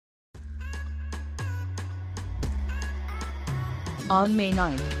On May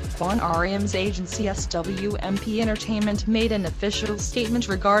 9, Kwon Ahreum's agency SWMP Entertainment made an official statement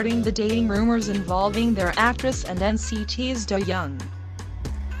regarding the dating rumors involving their actress and NCT's Doyoung.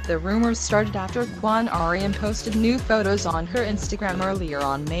 The rumors started after Kwon Ahreum posted new photos on her Instagram earlier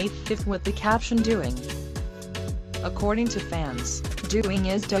on May 5 with the caption "Doyoung." According to fans, Doyoung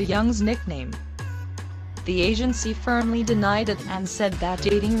is Doyoung's nickname. The agency firmly denied it and said that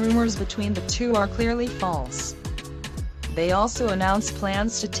dating rumors between the two are clearly false. They also announced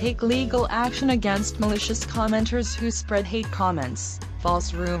plans to take legal action against malicious commenters who spread hate comments,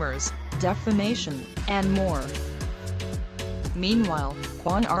 false rumors, defamation, and more. Meanwhile,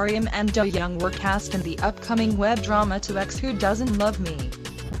 Kwon Ahreum and Doyoung were cast in the upcoming web drama To X Who Doesn't Love Me.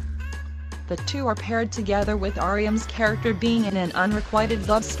 The two are paired together with Ahreum's character being in an unrequited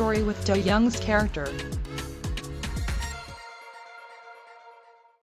love story with Doyoung's character.